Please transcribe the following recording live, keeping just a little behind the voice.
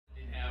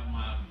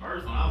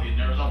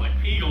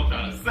He gonna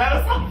try to set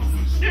us up for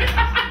some shit.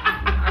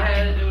 I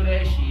had to do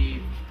that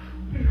shit.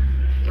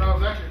 I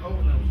was actually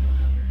hoping that was gonna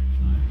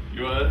happen.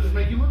 You was? Just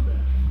make you look bad.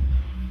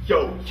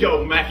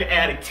 Yo,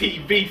 MaCaATIC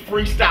TV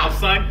freestyle,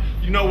 son.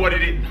 You know what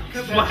it is.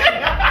 Cut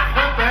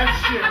that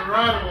shit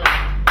right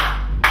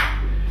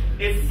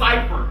away. It's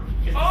Cypher.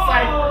 It's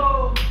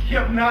Cypher.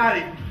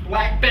 Hypnotic.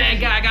 Black Bad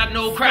guy, got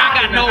no crowd,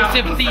 got no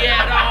sympathy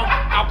at all.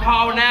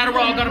 Alcohol and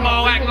Adderall, got them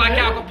all acting like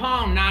Al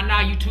Capone. Nah,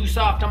 you too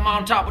soft, I'm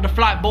on top with the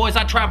Flite boys.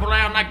 I travel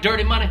around like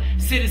dirty money,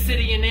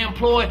 city in the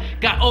employ.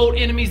 Got old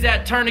enemies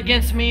that turn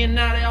against me and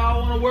now they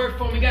all wanna work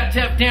for me. Got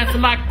Tep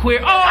dancing like a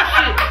queer. Oh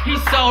shit,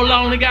 he's so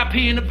lonely, got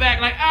pee in the back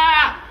like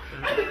ah.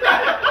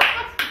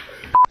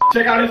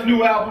 Check out his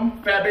new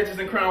album, Fat Bitches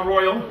and Crown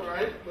Royal.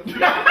 Right?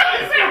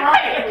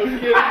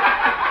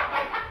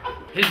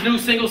 His new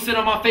single, Sit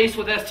on My Face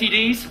with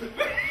STDs.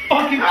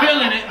 Fucking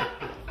killing it.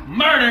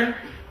 Murder.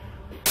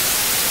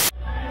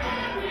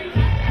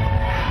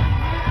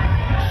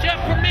 Chef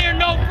Premier,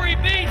 No Free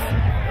Beats.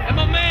 And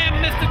my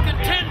man, Mr.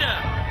 Contender.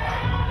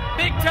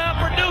 Big time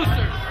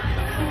producers.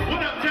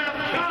 What up, Jeff?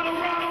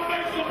 Colorado,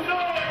 make some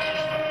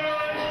noise!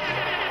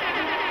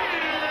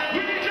 We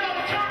need y'all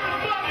to turn the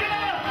fuck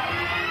up!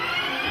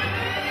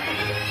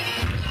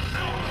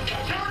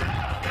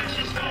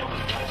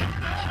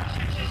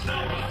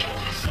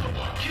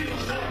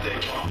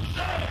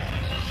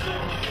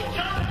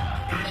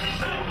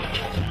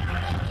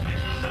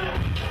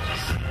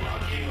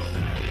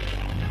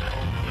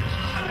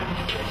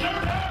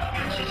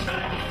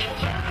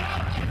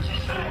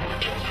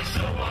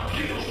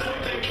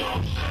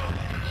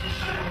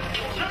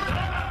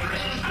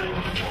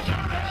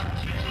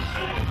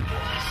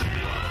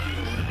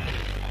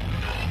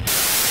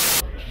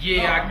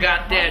 Yeah, I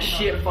got that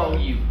shit for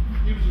you.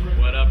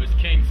 What up, it's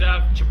King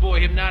South. It's your boy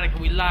Hypnotic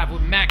and we live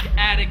with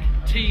MaCaATIC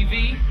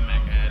TV.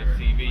 MaCaATIC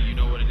TV, you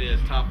know what it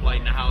is. Top flight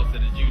in the house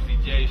of the Juicy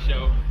J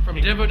show.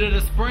 From Denver to the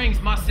Springs,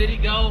 my city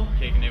go.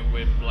 Kicking it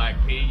with Black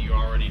P, you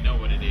already know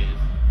what it is.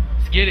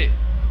 Let's get it.